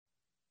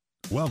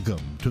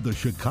Welcome to the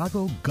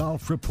Chicago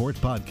Golf Report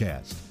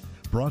podcast,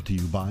 brought to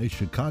you by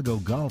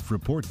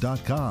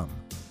ChicagoGolfReport.com,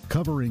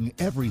 covering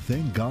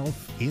everything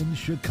golf in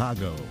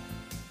Chicago.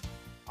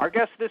 Our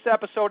guest this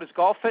episode is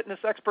golf fitness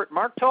expert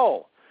Mark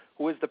Toll,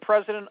 who is the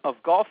president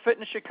of Golf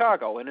Fitness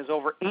Chicago and has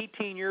over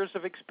 18 years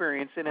of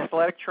experience in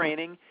athletic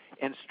training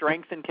and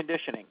strength and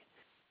conditioning.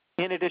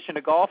 In addition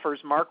to golfers,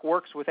 Mark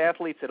works with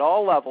athletes at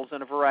all levels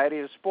in a variety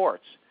of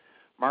sports.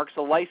 Mark's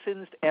a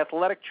licensed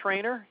athletic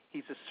trainer.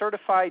 He's a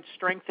certified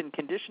strength and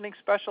conditioning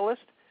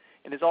specialist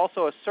and is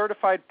also a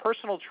certified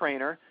personal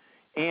trainer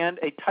and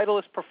a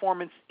Titleist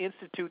Performance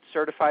Institute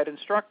certified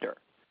instructor.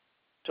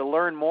 To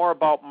learn more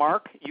about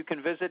Mark, you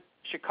can visit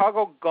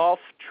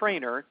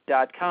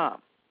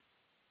ChicagoGolfTrainer.com.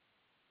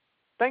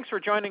 Thanks for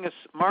joining us,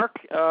 Mark.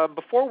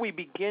 Before we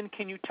begin,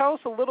 can you tell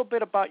us a little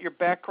bit about your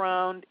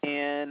background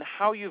and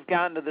how you've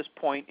gotten to this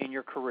point in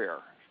your career?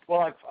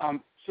 Well, I've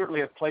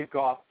certainly have played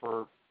golf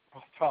for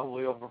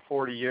probably over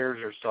 40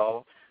 years or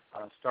so.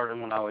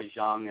 Started when I was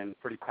young and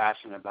pretty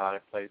passionate about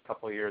it. Played a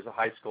couple of years of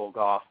high school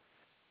golf.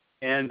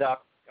 And I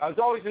was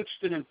always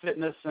interested in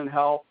fitness and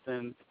health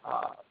and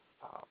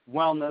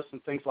wellness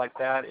and things like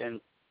that.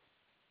 And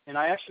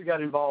I actually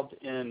got involved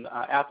in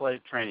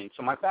athletic training.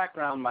 So my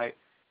background, my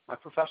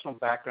professional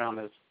background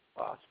is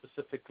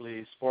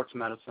specifically sports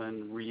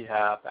medicine,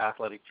 rehab,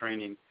 athletic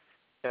training.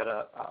 Got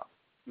a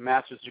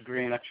master's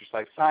degree in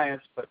exercise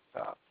science, but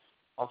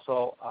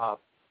also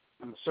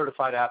I'm a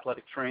certified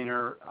athletic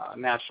trainer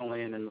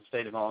nationally and in the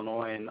state of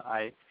Illinois. And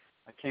I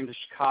came to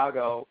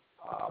Chicago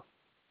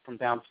from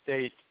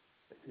downstate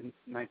in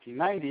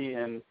 1990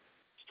 and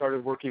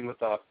started working with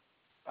a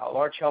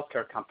large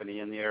healthcare company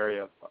in the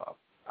area of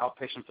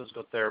outpatient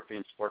physical therapy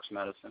and sports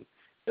medicine.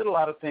 Did a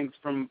lot of things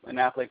from an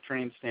athletic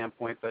training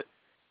standpoint, but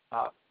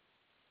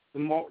the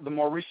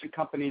more recent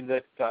company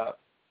that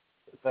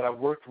I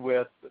worked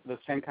with, the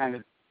same kind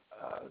of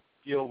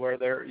deal where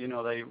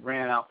they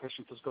ran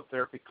outpatient physical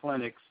therapy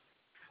clinics,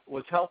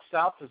 was Health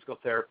South Physical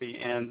Therapy,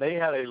 and they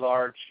had a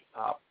large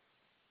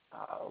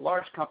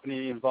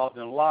company involved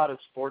in a lot of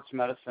sports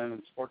medicine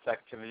and sports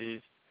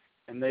activities,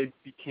 and they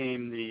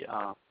became the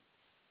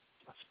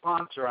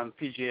sponsor on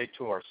the PGA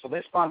Tour. So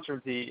they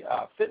sponsored the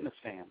fitness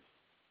fans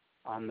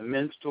on the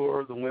men's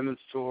tour, the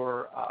women's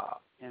tour,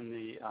 and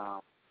the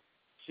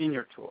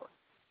senior tour.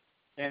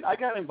 And I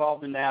got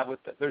involved in that.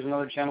 There's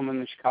another gentleman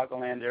in the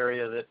Chicagoland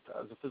area that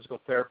is a physical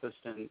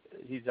therapist, and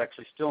he's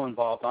actually still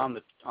involved on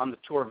the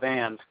tour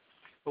vans.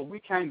 But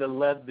we kind of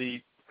led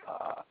the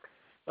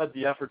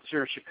efforts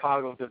here in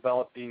Chicago,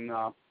 developing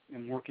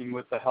and working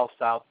with the Health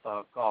South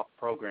golf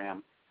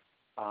program.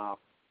 I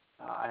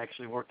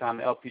actually worked on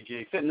the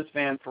LPGA fitness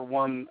van for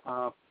one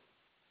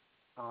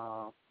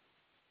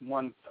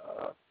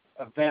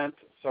event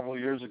several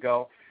years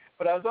ago.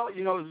 But it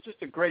was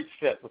just a great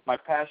fit with my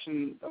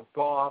passion of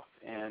golf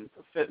and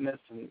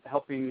fitness and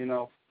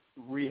helping,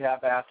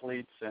 rehab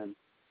athletes and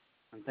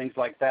things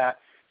like that.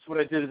 So what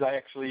I did is I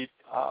actually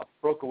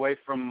broke away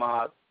from,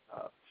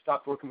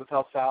 stopped working with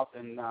Health South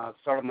and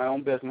started my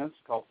own business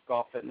called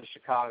Golf Fitness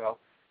Chicago.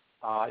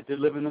 I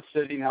did live in the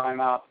city. Now I'm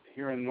out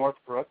here in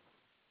Northbrook,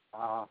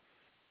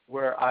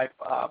 where I,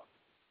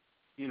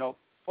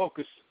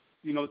 focus,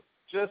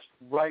 just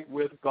right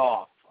with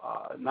golf.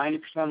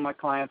 90% of my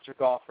clients are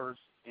golfers,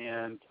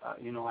 and,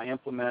 I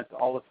implement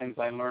all the things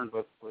I learned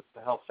with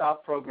the Health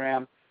South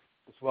program,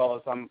 as well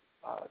as I'm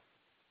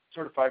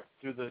certified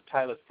through the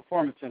Titleist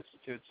Performance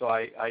Institute, so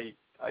I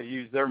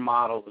use their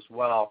model as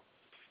well.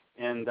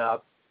 And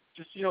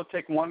just,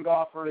 take one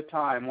golfer at a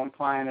time, one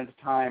client at a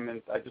time,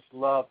 and I just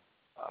love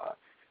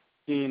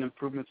seeing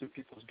improvements in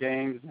people's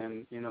games,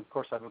 and, of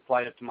course, I've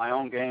applied it to my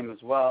own game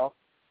as well.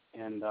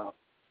 And so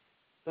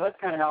that's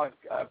kind of how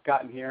I've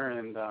gotten here,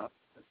 and,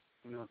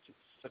 it's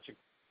such a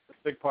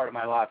big part of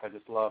my life. I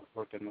just love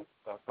working with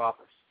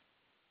golfers.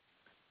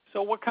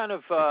 So what kind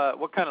of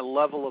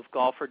level of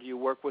golfer do you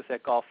work with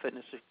at Golf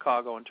Fitness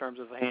Chicago in terms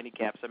of the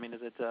handicaps? I mean,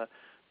 is it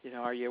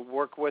are you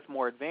work with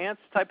more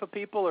advanced type of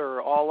people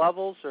or all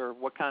levels, or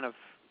what kind of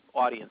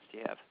audience do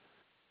you have?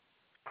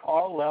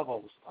 All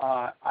levels.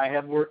 I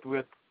have worked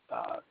with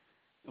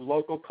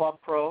local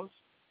club pros,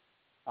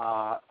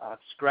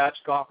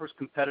 scratch golfers,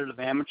 competitive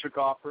amateur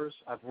golfers.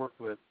 I've worked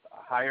with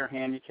higher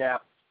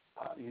handicaps,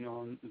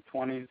 in the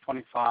 20 to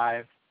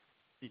 25,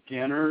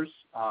 beginners,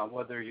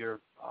 whether you're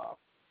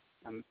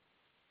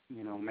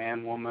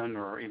man, woman,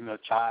 or even a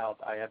child.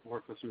 I have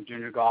worked with some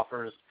junior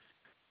golfers.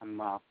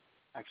 I'm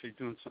actually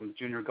doing some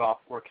junior golf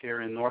work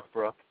here in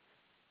Northbrook.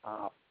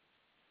 So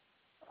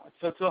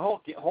it's a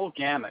whole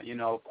gamut.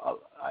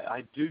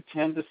 I do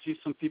tend to see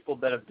some people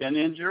that have been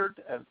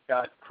injured, have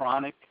got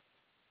chronic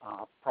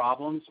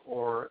problems,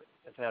 or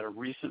have had a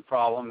recent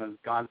problem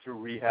and gone through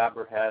rehab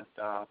or had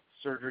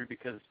surgery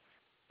because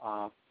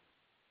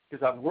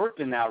I've worked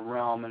in that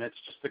realm, and it's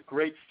just a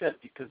great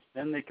fit because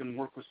then they can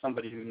work with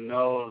somebody who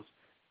knows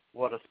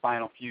what a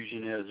spinal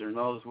fusion is or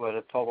knows what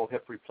a total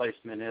hip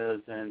replacement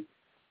is, and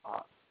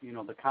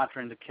the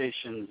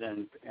contraindications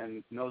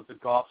and knows the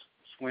golf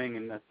swing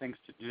and the things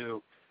to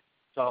do.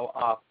 So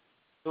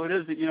So it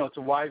is, it's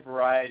a wide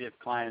variety of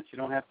clients. You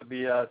don't have to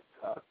be a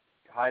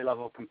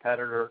high-level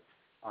competitor.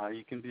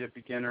 You can be a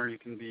beginner. You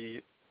can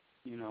be,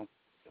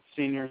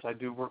 seniors. I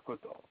do work with,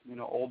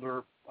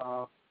 older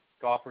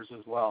golfers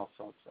as well.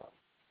 So it's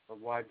a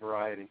wide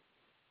variety.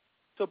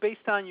 So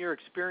based on your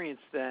experience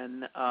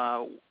then,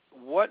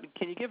 what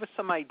can you give us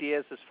some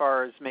ideas as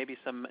far as maybe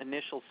some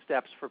initial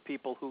steps for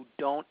people who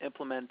don't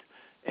implement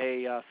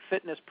a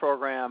fitness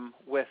program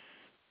with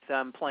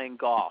them playing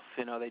golf?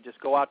 They just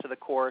go out to the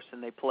course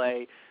and they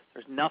play.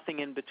 There's nothing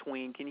in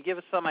between. Can you give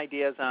us some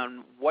ideas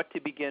on what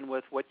to begin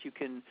with, what you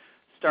can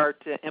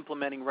start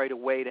implementing right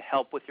away to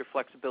help with your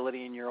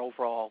flexibility in your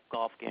overall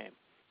golf game?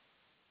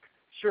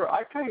 Sure.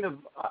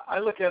 I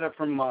look at it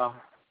from,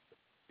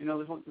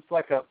 it's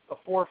like a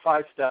 4 or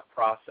 5 step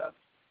process.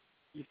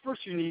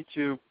 First, you need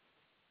to,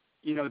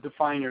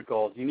 define your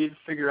goals. You need to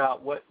figure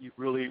out what you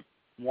really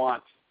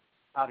want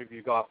out of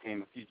your golf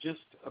game. If you're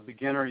just a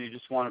beginner, you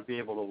just want to be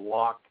able to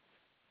walk,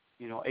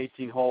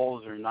 18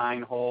 holes or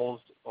 9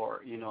 holes,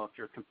 or, if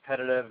you're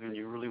competitive and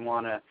you really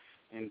want to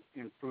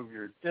improve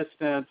your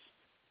distance,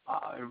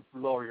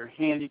 lower your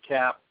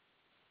handicap,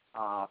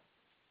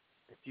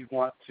 if you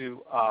want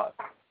to,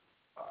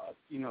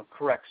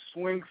 correct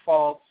swing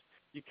faults,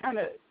 you kind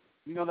of,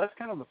 that's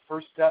kind of the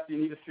first step. You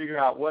need to figure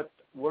out what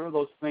are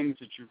those things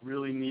that you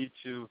really need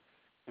to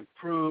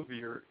improve.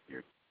 You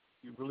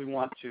really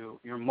want to,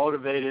 you're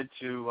motivated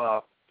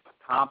to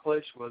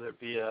accomplish, whether it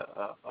be a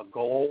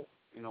goal,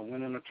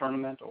 winning a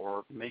tournament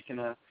or making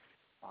a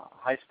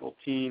high school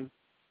team.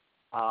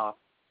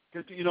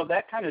 Because,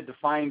 that kind of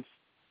defines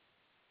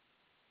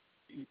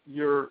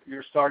your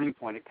starting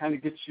point. It kind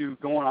of gets you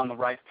going on the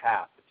right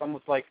path. It's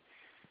almost like,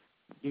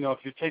 if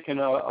you're taking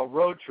a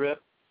road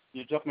trip,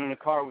 you're jumping in a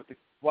car with the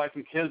wife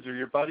and kids or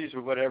your buddies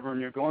or whatever,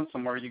 and you're going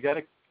somewhere, you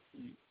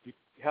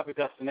have a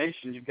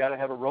destination, you've got to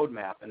have a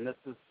roadmap. And this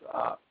is,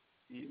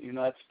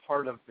 that's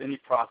part of any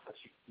process.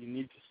 You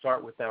need to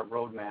start with that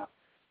roadmap.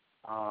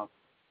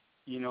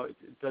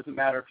 It doesn't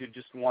matter if you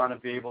just want to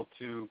be able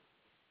to,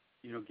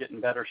 get in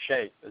better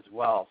shape as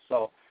well.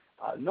 So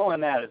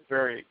knowing that is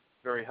very,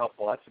 very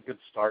helpful. That's a good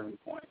starting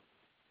point.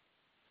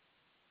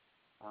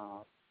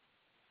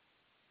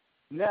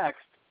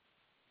 Next,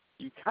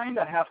 you kind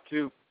of have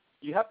to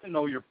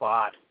know your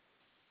body.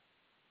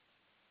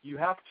 You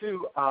have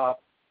to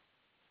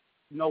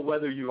know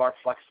whether you are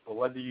flexible,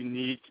 whether you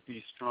need to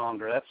be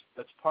stronger.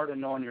 That's part of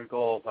knowing your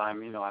goals.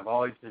 I've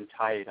always been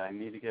tight. I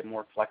need to get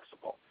more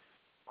flexible.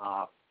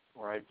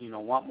 Or I,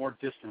 want more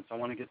distance. I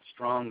want to get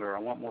stronger. I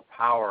want more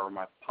power.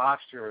 My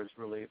posture is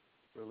really,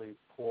 really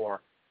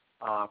poor.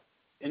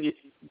 And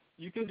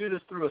you can do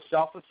this through a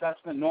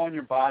self-assessment. Knowing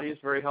your body is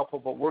very helpful,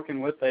 but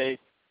working with a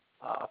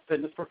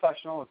fitness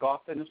professional, a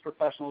golf fitness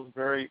professional, is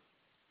very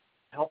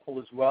helpful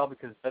as well,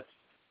 because that's,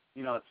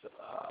 it's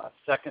a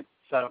second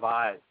set of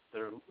eyes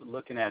that are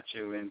looking at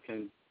you and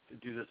can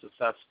do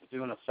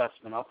an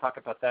assessment. I'll talk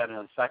about that in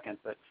a second,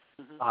 but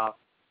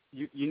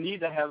you need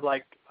to have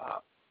a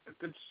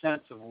good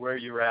sense of where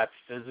you're at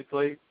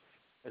physically,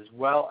 as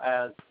well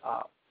as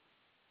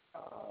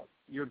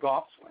your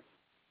golf swing.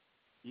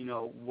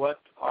 What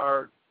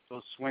are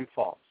those swing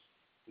faults?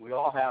 We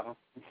all have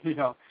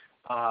them.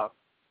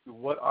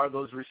 What are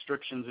those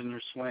restrictions in your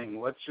swing?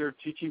 What's your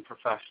teaching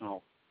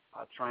professional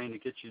trying to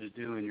get you to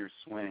do in your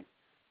swing?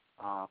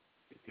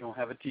 If you don't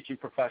have a teaching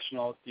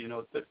professional,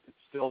 it's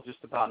still just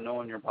about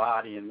knowing your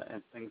body and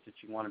things that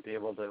you want to be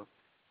able to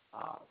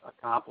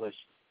accomplish.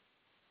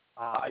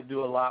 I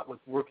do a lot with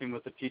working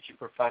with a teaching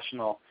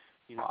professional.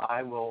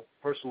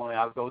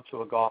 I'll go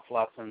to a golf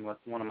lesson with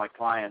one of my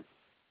clients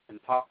and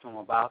talk to them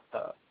about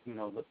the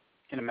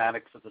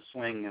kinematics of the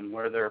swing and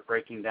where they're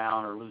breaking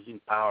down or losing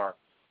power,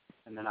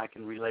 and then I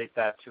can relate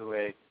that to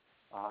a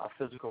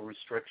physical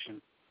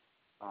restriction.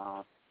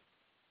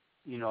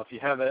 If you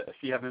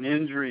have an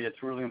injury,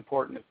 it's really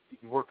important.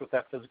 If you work with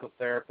that physical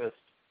therapist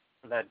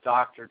or that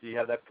doctor, do you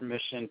have that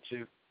permission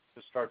to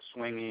start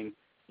swinging?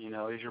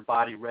 Is your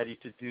body ready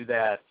to do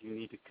that? Do you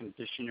need to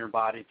condition your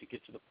body to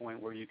get to the point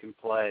where you can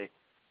play?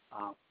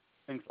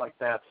 Things like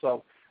that.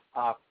 So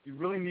you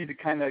really need to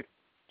kind of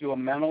do a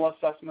mental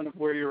assessment of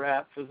where you're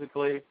at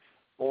physically,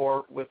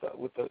 or with a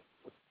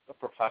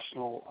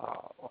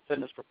professional, a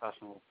fitness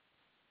professional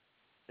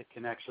that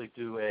can actually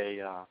do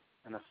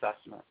an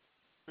assessment.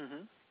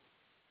 Mm-hmm.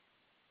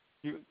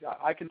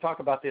 I can talk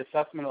about the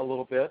assessment a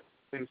little bit,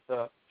 things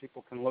that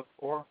people can look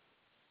for.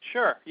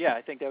 Sure. Yeah,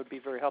 I think that would be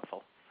very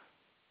helpful.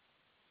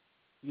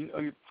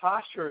 Your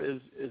posture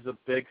is a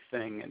big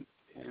thing,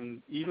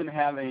 and even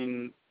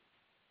having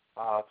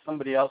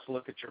somebody else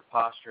look at your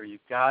posture, you've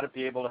got to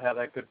be able to have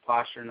that good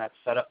posture in that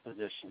setup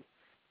position.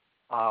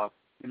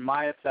 In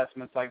my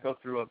assessments, I go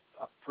through a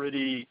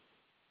pretty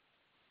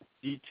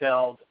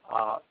detailed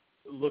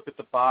look at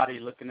the body,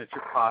 looking at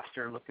your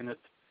posture, looking at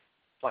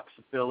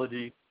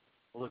flexibility,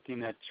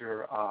 looking at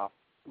your,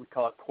 we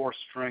call it core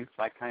strength.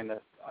 I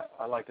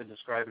like to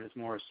describe it as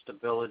more as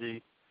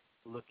stability,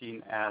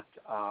 looking at,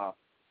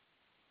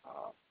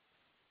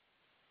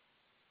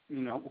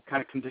 what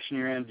kind of condition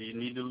you're in. Do you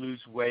need to lose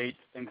weight?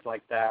 Things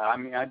like that.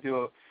 I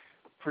do a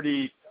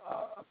pretty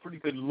a pretty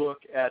good look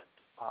at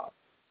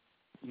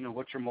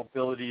what your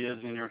mobility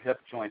is in your hip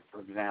joint,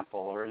 for example,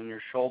 or in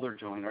your shoulder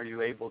joint. Are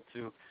you able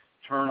to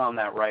turn on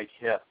that right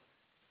hip?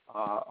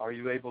 Are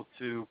you able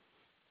to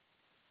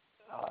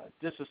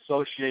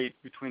disassociate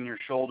between your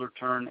shoulder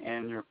turn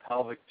and your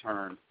pelvic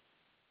turn?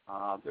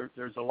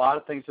 There's a lot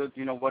of things that,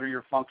 what are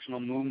your functional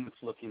movements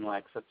looking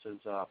like, such as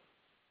a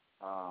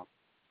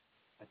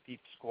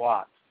deep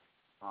squat?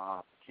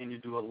 Can you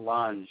do a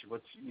lunge?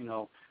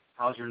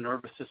 How's your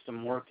nervous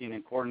system working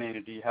and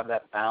coordinated? Do you have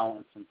that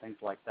balance and things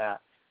like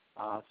that?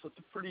 So it's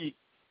a pretty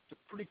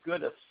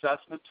good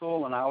assessment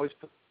tool, and I always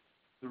put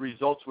the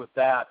results with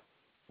that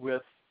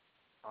with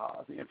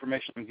the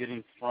information I'm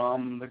getting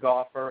from the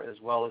golfer as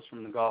well as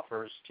from the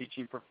golfer's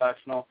teaching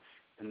professional,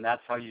 and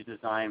that's how you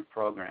design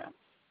programs.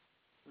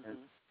 Mm-hmm.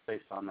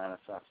 Based on that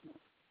assessment.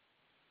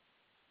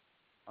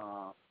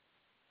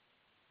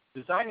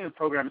 Designing a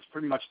program is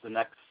pretty much the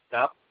next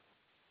step.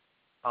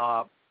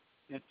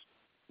 It's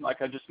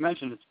like I just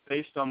mentioned, it's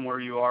based on where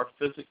you are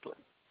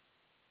physically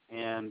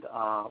and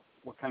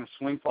what kind of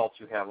swing faults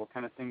you have, what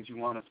kind of things you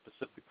want to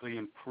specifically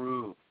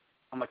improve,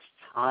 how much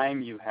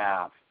time you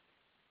have.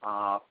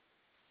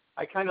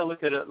 I kind of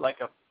look at it like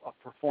a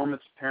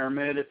performance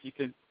pyramid. If you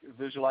could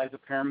visualize a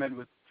pyramid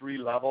with 3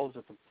 levels,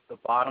 at the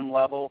bottom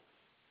level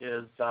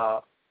is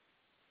the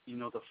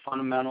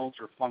fundamentals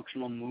or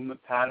functional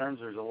movement patterns.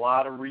 There's a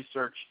lot of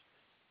research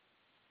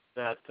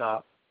that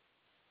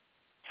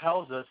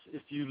tells us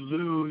if you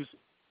lose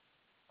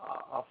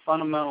a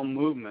fundamental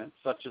movement,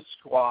 such as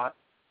squat,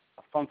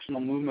 a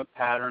functional movement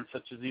pattern,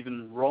 such as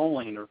even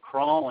rolling or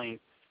crawling,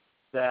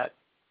 that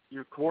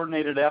your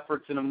coordinated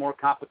efforts in a more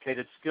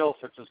complicated skill,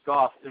 such as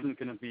golf, isn't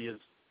going to be as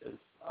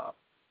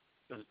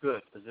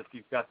good as if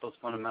you've got those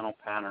fundamental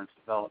patterns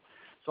developed.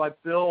 So I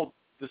build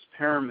this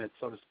pyramid,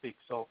 so to speak.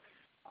 So,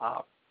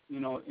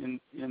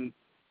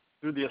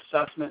 through the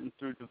assessment and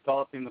through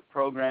developing the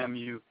program,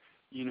 you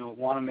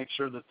want to make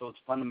sure that those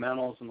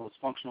fundamentals and those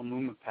functional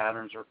movement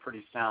patterns are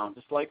pretty sound.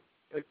 Just like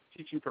a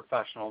teaching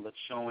professional that's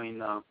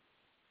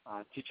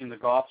teaching the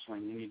golf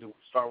swing, you need to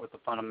start with the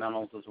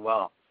fundamentals as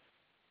well.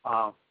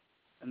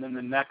 And then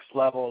the next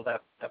level,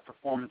 that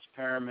performance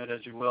pyramid,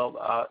 as you will,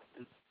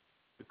 is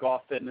the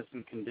golf fitness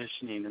and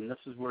conditioning. And this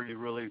is where you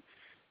really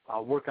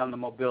work on the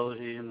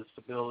mobility and the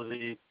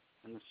stability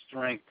and the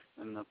strength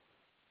and the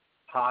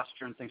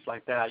posture and things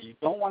like that. You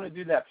don't want to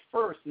do that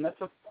first, and that's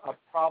a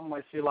problem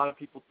I see a lot of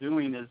people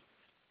doing, is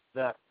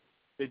that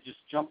they just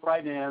jump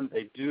right in,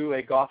 they do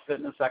a golf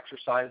fitness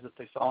exercise that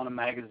they saw in a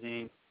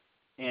magazine,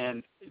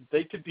 and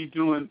they could be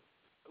doing,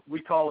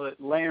 we call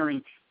it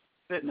layering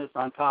fitness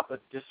on top of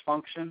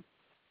dysfunction.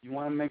 You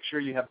want to make sure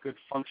you have good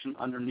function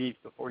underneath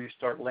before you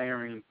start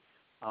layering,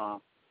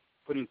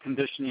 putting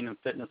conditioning and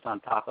fitness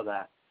on top of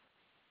that.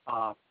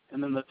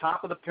 And then the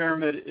top of the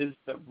pyramid is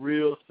the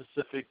real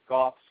specific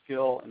golf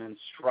skill and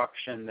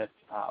instruction that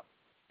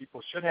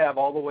people should have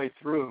all the way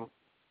through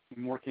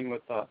in working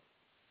with a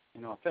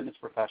fitness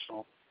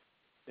professional,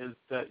 is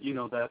that,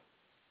 that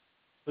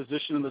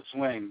position of the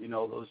swing,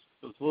 those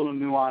little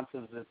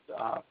nuances that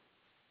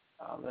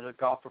a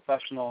golf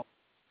professional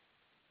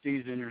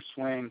sees in your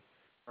swing,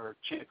 or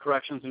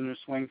corrections in your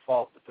swing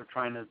fault that they're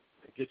trying to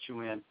get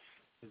you in.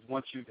 Is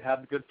once you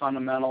have good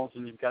fundamentals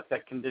and you've got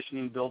that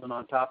conditioning building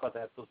on top of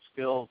that, those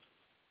skills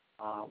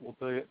will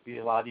be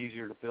a lot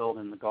easier to build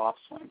in the golf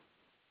swing.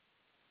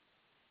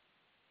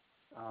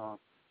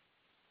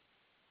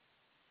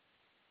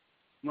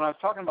 When I was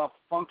talking about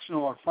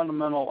functional or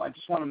fundamental, I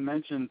just want to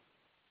mention,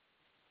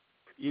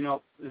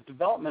 the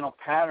developmental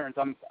patterns.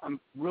 I'm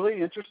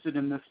really interested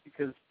in this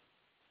because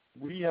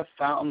we have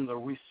found, or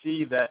we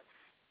see that,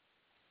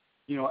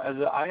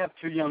 I have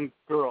 2 young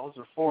girls,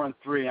 they're 4 and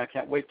 3, and I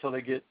can't wait till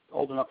they get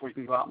old enough where we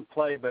can go out and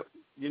play. But,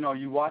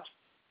 you watch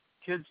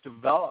kids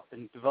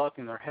developing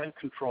their head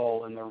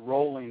control, and they're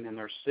rolling, and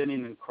they're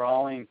sitting and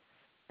crawling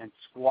and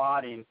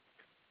squatting.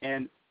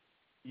 And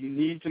you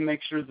need to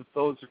make sure that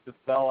those are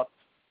developed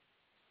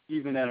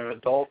even at an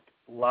adult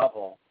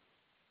level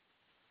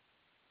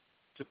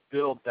to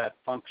build that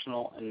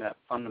functional and that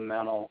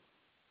fundamental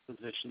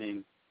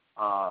positioning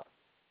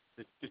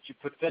that you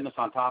put fitness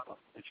on top of,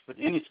 that you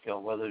put any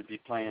skill, whether it be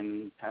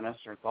playing tennis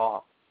or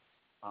golf.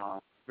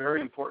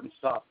 Very important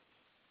stuff.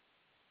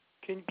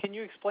 Can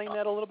you explain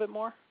that a little bit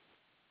more?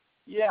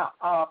 Yeah.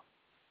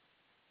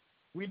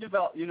 We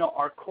develop,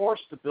 our core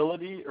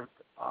stability, or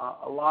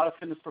a lot of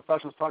fitness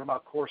professionals talk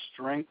about core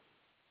strength.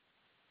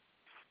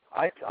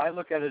 I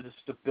look at it as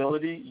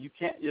stability. You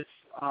can't,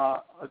 a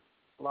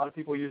lot of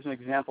people use an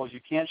example, you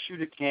can't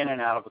shoot a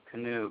cannon out of a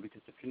canoe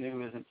because the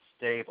canoe isn't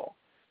stable.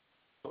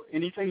 So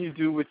anything you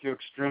do with your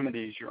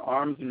extremities, your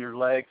arms and your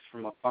legs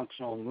from a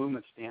functional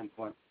movement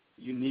standpoint,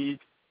 you need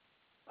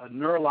a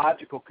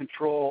neurological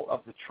control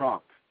of the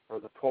trunk or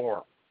the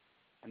core.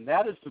 And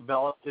that is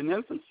developed in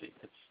infancy.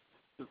 It's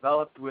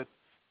developed with,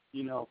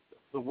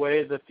 the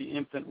way that the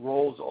infant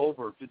rolls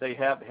over.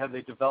 Have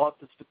they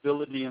developed the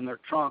stability in their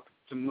trunk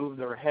to move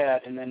their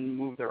head and then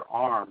move their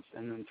arms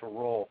and then to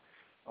roll?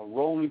 A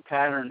rolling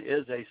pattern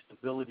is a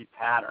stability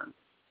pattern.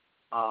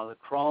 The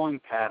crawling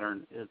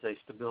pattern is a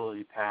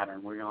stability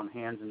pattern where you're on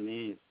hands and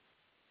knees.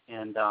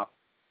 And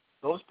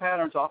those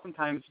patterns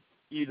oftentimes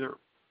either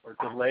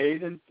are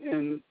delayed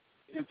in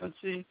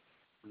infancy,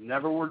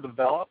 never were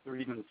developed, or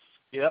even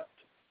skipped.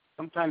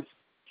 Sometimes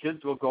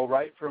kids will go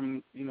right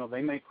from,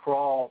 they may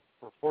crawl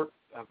for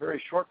a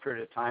very short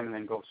period of time and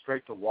then go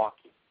straight to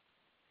walking.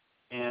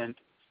 And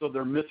so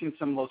they're missing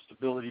some of those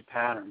stability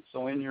patterns.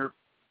 So in your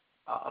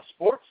a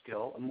sports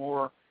skill, a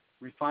more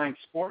refined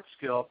sports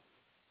skill,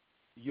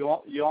 you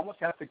almost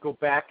have to go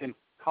back and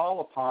call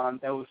upon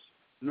those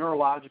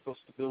neurological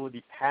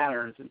stability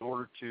patterns in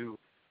order to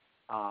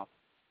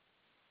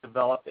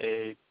develop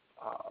a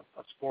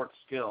sports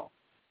skill.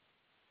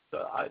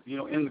 So,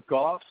 in the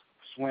golf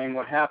swing,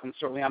 what happens,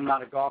 certainly I'm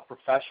not a golf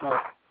professional,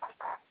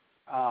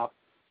 but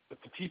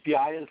the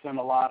TPI has done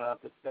a lot of,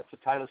 that's the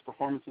Titleist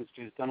Performance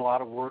Institute, has done a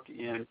lot of work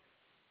in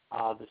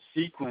the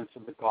sequence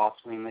of the golf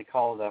swing. They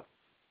call it a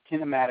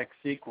kinematic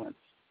sequence.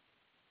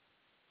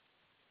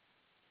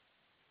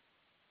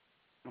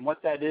 And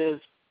what that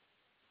is,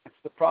 it's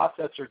the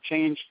processor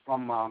changed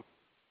from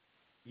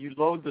you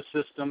load the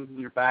system in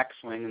your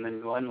backswing and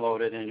then you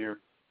unload it in your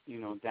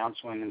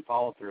downswing and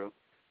follow through.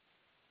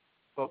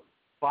 But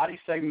body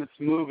segments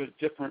move at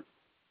different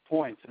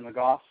points in the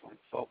golf swing.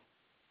 So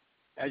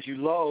as you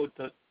load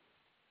the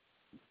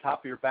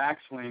top of your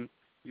backswing,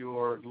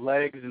 your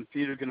legs and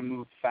feet are going to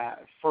move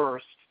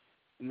first,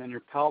 and then your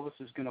pelvis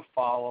is going to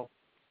follow.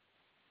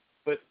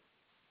 But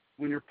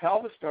when your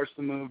pelvis starts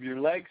to move,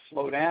 your legs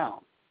slow down.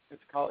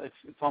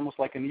 It's almost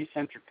like an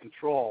eccentric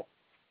control.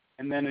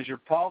 And then as your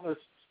pelvis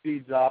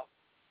speeds up,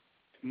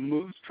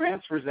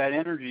 transfers that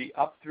energy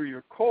up through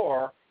your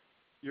core,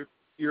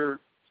 your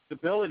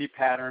stability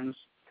patterns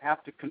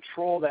have to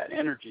control that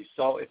energy.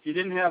 So if you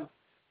didn't have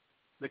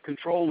the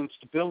control and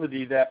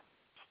stability, that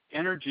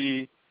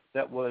energy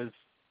that was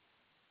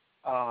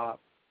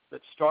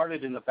that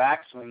started in the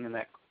backswing and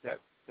that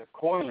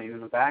coiling in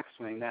the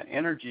backswing, that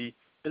energy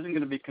isn't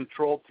going to be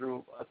controlled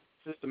through a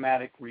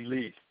systematic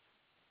release.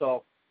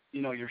 So,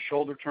 your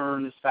shoulder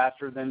turn is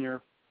faster than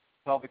your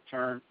pelvic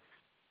turn.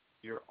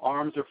 Your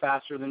arms are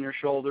faster than your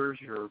shoulders.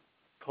 Your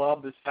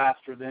club is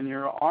faster than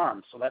your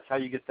arms. So that's how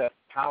you get that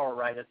power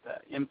right at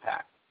the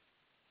impact.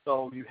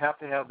 So you have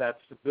to have that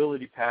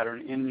stability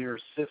pattern in your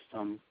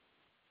system,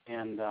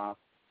 and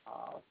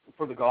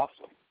for the golf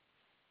swing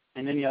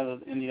and any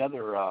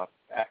other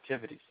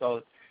activity.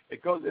 So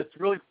it's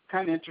really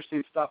kind of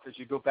interesting stuff as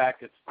you go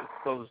back. It's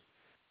those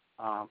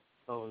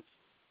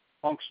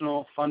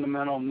functional,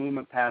 fundamental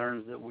movement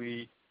patterns that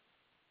we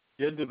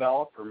did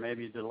develop or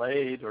maybe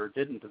delayed or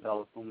didn't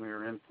develop when we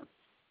were infants.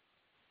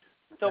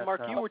 So,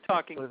 Mark, you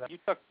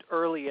talked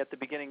early at the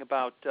beginning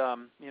about,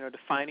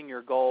 defining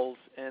your goals,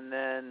 and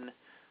then,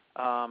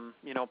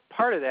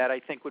 part of that I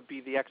think would be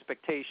the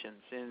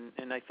expectations.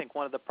 And I think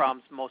one of the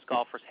problems most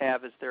golfers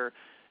have is their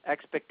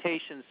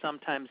expectations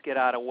sometimes get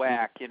out of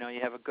whack. You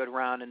have a good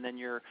round, and then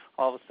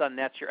all of a sudden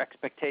that's your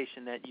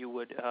expectation that you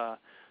would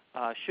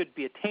should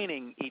be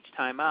attaining each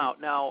time out.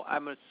 Now,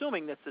 I'm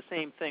assuming that's the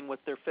same thing with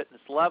their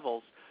fitness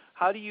levels.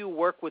 How do you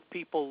work with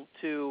people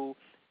to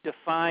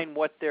define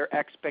what their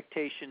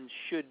expectations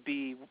should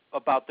be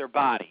about their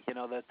body?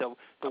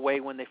 The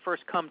way when they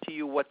first come to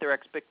you, what their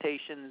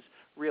expectations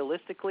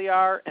realistically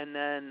are, and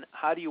then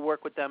how do you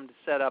work with them to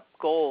set up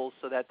goals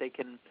so that they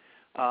can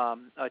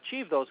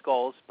achieve those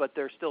goals, but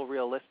they're still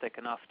realistic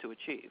enough to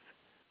achieve?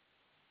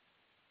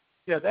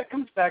 Yeah, that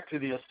comes back to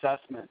the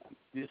assessment.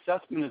 The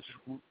assessment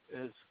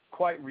is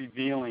quite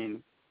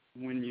revealing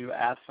when you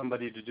ask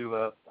somebody to do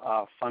a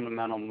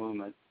fundamental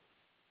movement,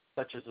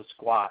 such as the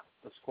squat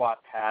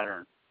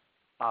pattern.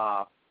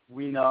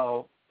 We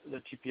know the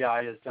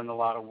TPI has done a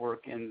lot of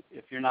work, and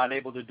if you're not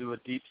able to do a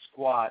deep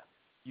squat,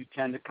 you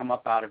tend to come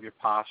up out of your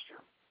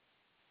posture.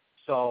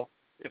 So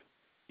if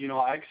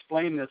I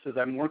explain this as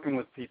I'm working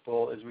with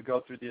people as we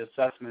go through the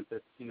assessment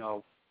that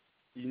you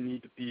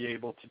need to be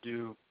able to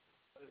do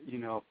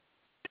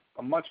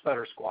a much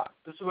better squat.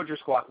 This is what your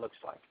squat looks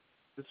like.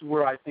 This is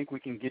where I think we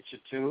can get you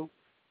to.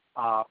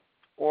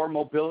 Or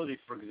mobility,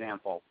 for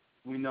example.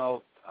 We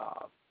know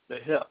the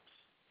hips,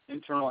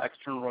 internal,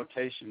 external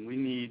rotation. We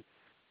need,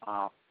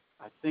 I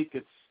think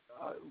it's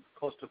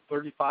close to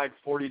 35,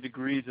 40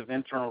 degrees of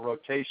internal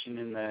rotation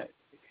in the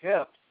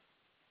hips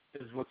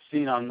is what's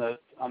seen on the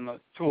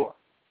tour.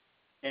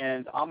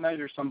 And I'll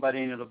measure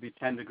somebody and it'll be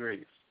 10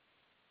 degrees.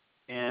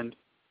 And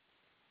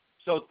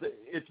so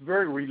it's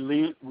very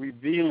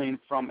revealing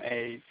from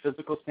a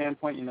physical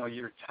standpoint.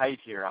 You're tight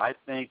here. I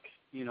think,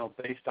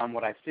 based on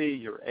what I see,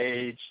 your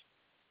age,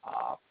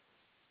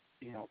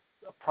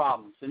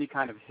 problems, any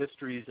kind of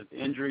histories of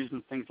injuries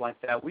and things like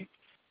that.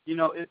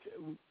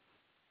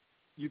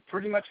 You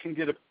pretty much can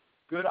get a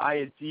good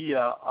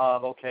idea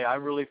of, okay, I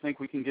really think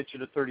we can get you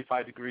to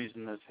 35 degrees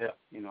in this hip.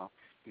 You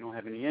don't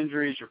have any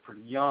injuries. You're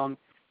pretty young.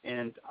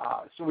 And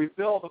so we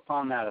build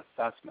upon that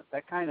assessment.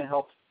 That kind of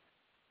helps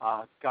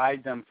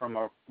guide them from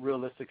a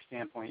realistic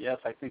standpoint. Yes,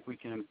 I think we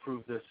can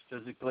improve this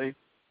physically.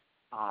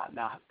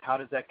 Now, how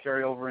does that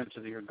carry over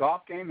into your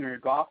golf game and your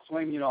golf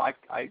swing?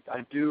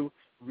 I do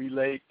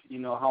relate,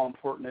 how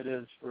important it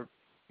is for,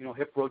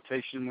 hip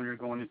rotation when you're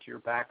going into your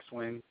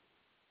backswing.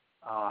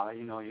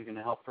 You're going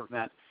to help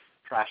prevent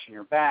trashing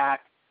your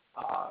back.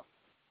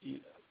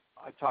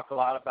 I talk a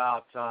lot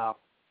about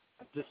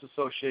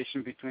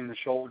disassociation between the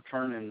shoulder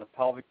turn and the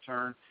pelvic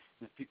turn.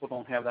 And if people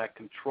don't have that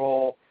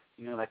control,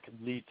 that could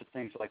lead to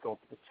things like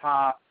over the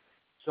top.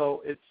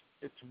 So it's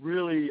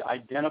really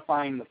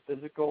identifying the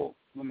physical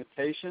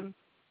limitation,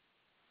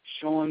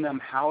 showing them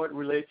how it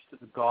relates to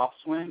the golf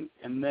swing,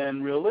 and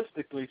then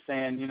realistically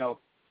saying,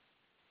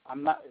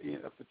 I'm not,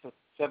 if it's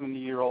a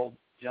 70-year-old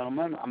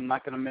gentleman, I'm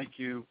not going to make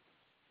you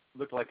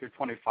look like you're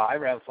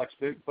 25 or have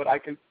flexibility, but I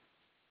can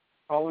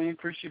probably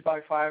increase you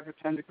by 5 or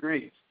 10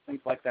 degrees,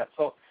 things like that.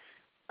 So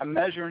I'm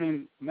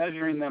measuring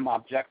them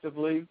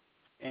objectively,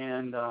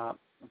 and of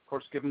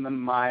course giving them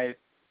my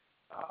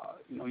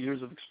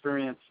years of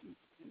experience,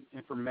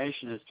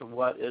 information as to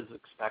what is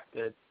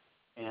expected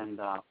and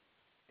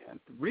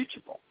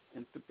reachable,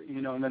 and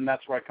then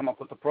that's where I come up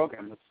with the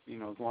program. That's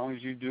as long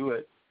as you do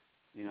it,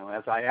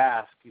 as I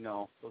ask,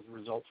 those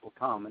results will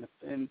come.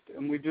 And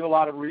we do a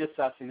lot of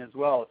reassessing as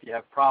well. If you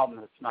have a problem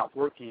that's not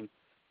working,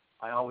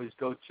 I always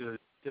go to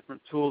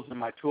different tools in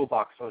my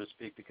toolbox, so to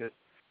speak, because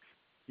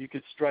you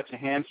could stretch a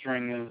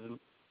hamstring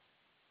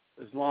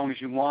as long as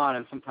you want,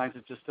 and sometimes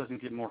it just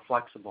doesn't get more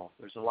flexible.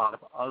 There's a lot of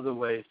other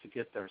ways to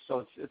get there.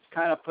 So it's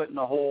kind of putting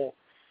the whole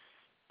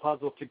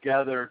puzzle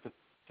together to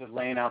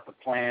laying out the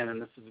plan,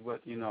 and this is what,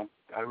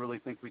 I really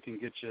think we can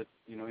get you,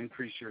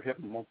 increase your hip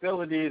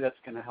mobility. That's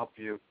going to help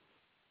you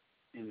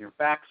in your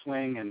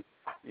backswing, and,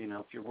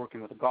 if you're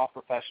working with a golf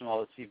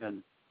professional, it's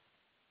even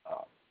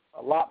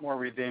a lot more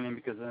redeeming,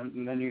 because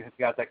then you have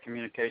got that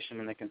communication,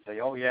 and they can say,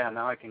 oh, yeah,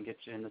 now I can get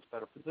you in this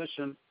better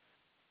position,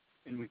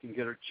 and we can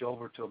get you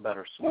over to a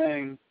better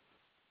swing,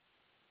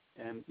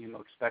 and,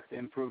 expect to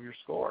improve your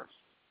scores.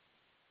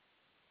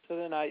 So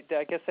then I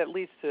guess that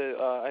leads to,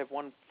 I have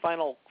one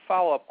final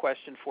follow-up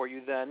question for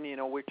you then.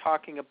 We're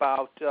talking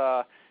about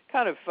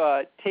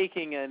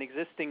taking an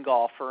existing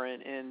golfer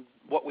and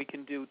what we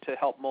can do to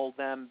help mold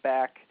them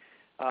back,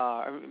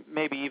 or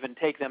maybe even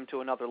take them to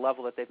another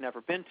level that they've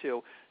never been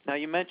to. Now,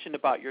 you mentioned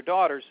about your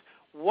daughters.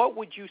 What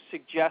would you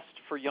suggest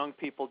for young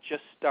people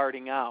just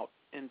starting out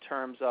in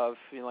terms of,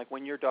 like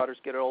when your daughters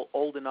get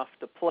old enough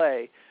to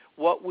play,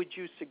 what would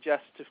you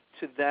suggest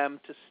to them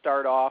to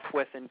start off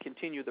with and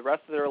continue the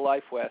rest of their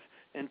life with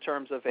in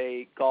terms of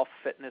a golf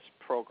fitness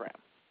program?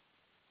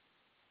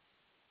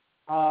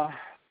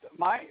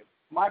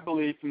 My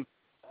belief and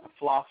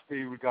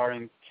philosophy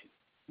regarding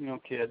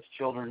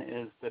children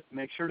is that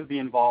make sure to be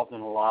involved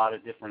in a lot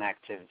of different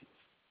activities.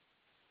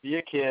 Be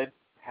a kid,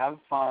 have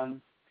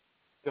fun.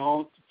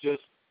 Don't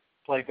just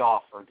play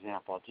golf, for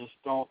example. Just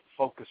don't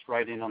focus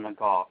right in on the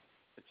golf.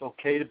 It's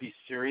okay to be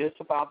serious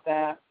about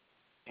that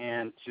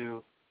and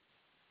to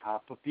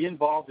but be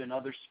involved in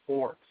other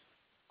sports.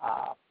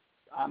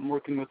 I'm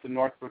working with the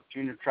Northbrook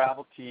Junior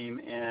Travel Team,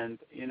 and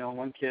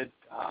one kid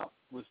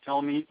was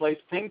telling me he plays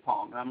ping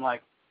pong, and I'm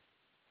like,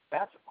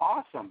 that's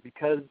awesome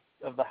because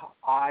of the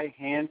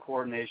eye-hand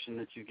coordination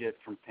that you get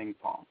from ping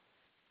pong.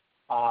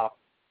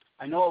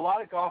 I know a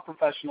lot of golf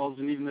professionals,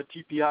 and even the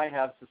TPI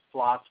has this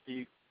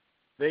philosophy.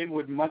 They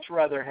would much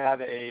rather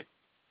have a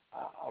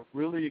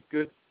really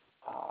good,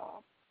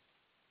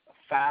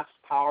 fast,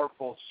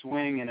 powerful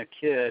swing in a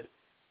kid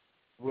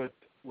with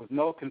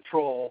no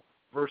control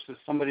versus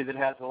somebody that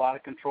has a lot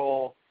of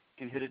control,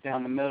 can hit it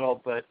down the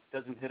middle, but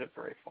doesn't hit it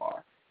very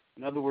far.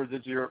 In other words,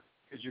 as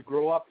you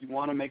grow up, you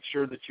want to make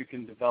sure that you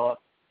can develop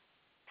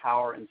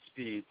power and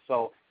speed.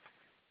 So,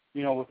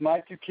 with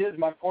my two kids,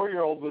 my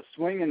 4-year-old was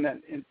swinging,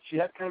 and she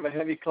had kind of a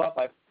heavy club.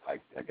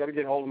 I got to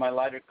get hold of my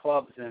lighter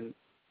clubs, and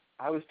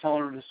I was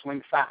telling her to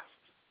swing fast.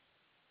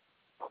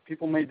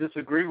 People may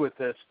disagree with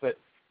this, but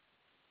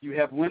you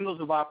have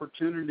windows of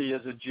opportunity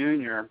as a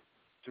junior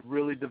to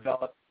really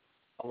develop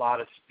a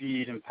lot of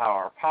speed and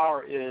power.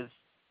 Power is,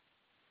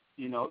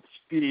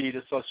 speed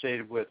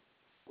associated with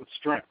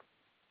strength.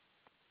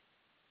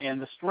 And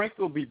the strength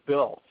will be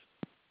built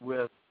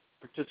with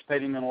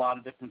participating in a lot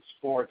of different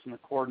sports and the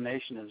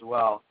coordination as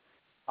well.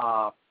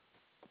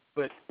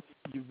 But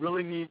you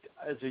really need,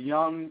 as a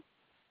young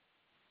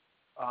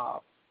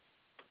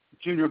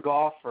junior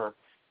golfer,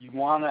 you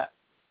want to,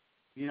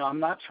 I'm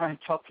not trying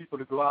to tell people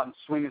to go out and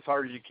swing as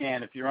hard as you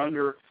can. If you're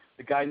under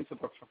the guidance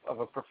of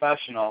a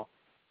professional,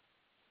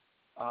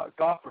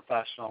 golf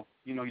professional,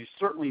 you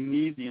certainly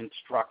need the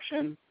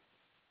instruction.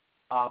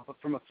 But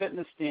from a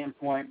fitness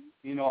standpoint,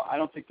 I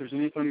don't think there's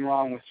anything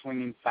wrong with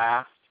swinging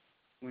fast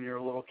when you're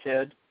a little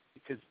kid,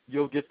 because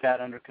you'll get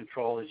that under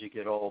control as you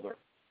get older.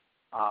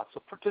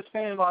 So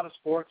participating in a lot of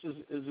sports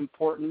is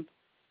important.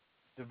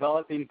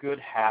 Developing good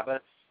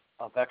habits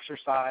of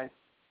exercise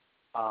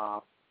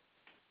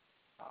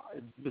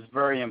is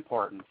very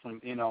important,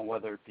 from,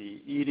 whether it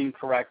be eating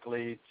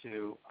correctly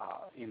to,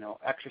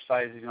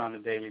 exercising on a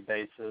daily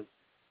basis.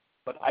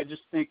 But I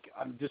just think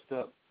I'm just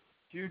a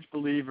huge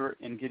believer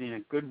in getting a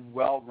good,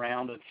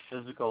 well-rounded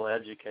physical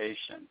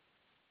education.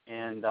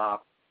 And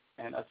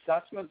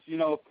assessments,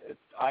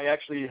 I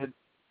actually had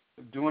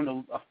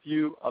doing a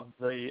few of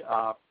the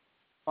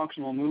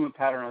functional movement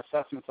pattern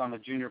assessments on the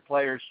junior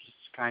players, just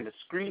to kind of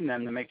screen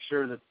them to make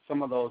sure that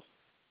some of those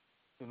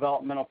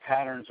developmental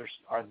patterns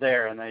are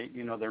there and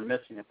they're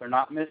missing. If they're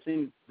not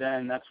missing,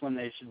 then that's when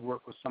they should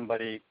work with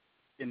somebody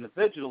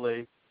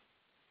individually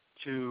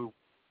to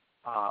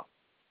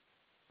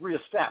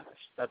reestablish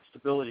that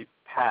stability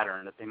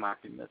pattern that they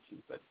might be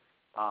missing. But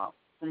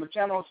from a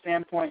general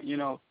standpoint,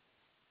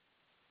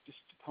 just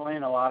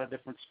playing a lot of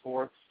different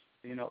sports,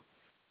 of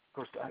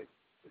course,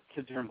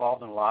 kids are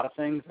involved in a lot of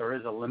things. There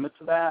is a limit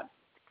to that,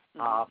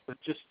 but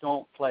just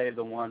don't play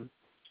the one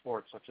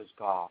sport such as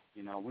golf.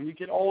 When you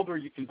get older,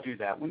 you can do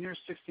that. When you're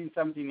 16,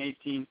 17,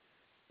 18,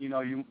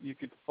 you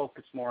could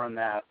focus more on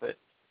that. But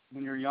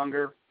when you're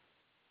younger,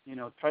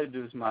 try to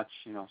do as much,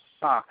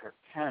 soccer,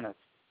 tennis,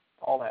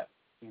 all that,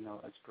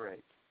 that's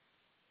great.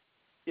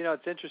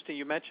 It's interesting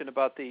you mentioned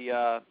about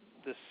the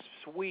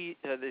swing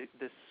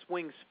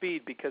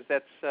speed, because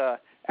that's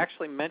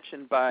actually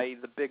mentioned by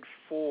the Big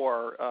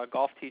Four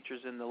golf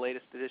teachers in the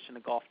latest edition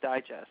of Golf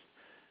Digest.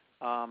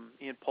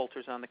 Ian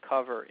Poulter's on the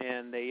cover,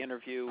 and they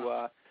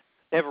interview.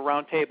 They have a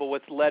roundtable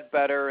with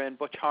Ledbetter and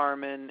Butch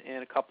Harmon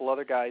and a couple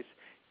other guys,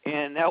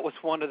 and that was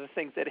one of the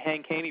things that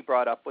Hank Haney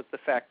brought up, was the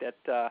fact that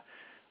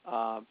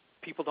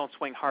people don't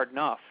swing hard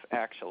enough,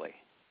 actually.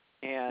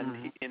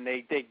 And and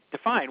they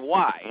define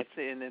why.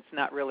 It's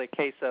not really a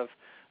case of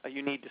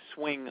you need to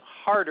swing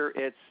harder.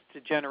 It's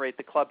to generate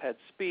the club head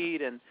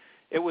speed, and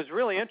it was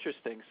really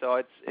interesting. So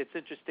it's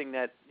interesting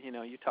that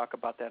you talk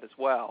about that as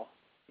well.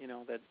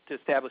 That to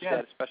establish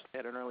that, especially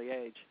at an early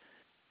age.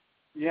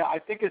 Yeah, I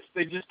think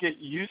they just get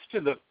used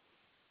to the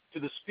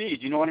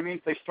speed. You know what I mean?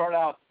 If they start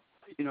out,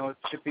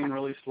 chipping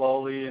really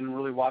slowly and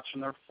really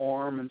watching their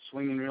form and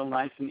swinging real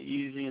nice and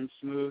easy and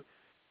smooth,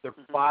 their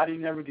body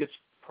never gets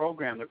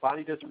programmed. Their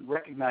body doesn't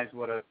recognize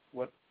what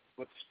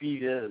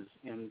speed is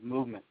in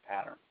movement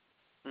pattern.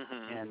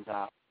 And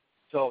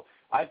so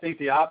I think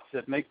the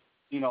opposite.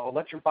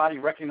 Let your body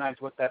recognize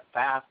what that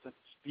fast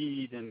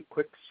speed and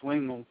quick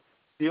swing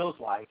feels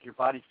like. Your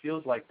body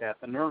feels like that.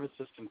 The nervous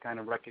system kind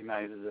of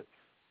recognizes it.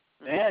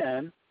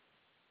 And,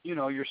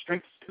 your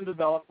strengths can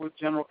develop with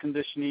general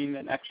conditioning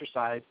and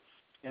exercise,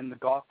 and the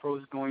golf pro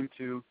is going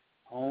to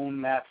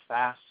hone that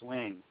fast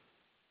swing.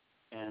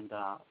 And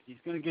he's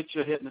going to get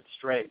you hitting it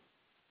straight.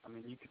 I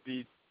mean, you could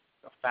be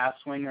a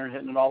fast swinger and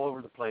hitting it all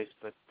over the place,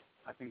 but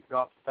I think the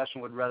golf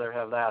professional would rather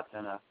have that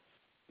than a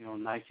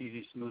nice,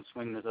 easy, smooth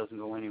swing that doesn't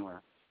go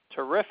anywhere.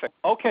 Terrific.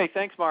 Okay,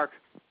 thanks, Mark.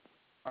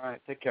 All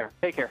right, take care.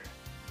 Take care.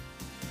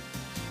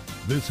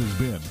 This has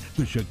been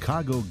the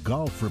Chicago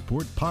Golf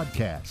Report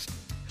podcast.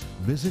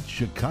 Visit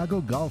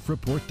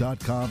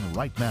ChicagoGolfReport.com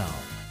right now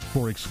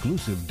for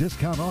exclusive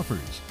discount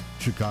offers,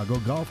 Chicago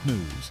golf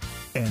news,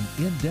 and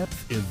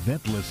in-depth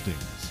event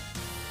listings.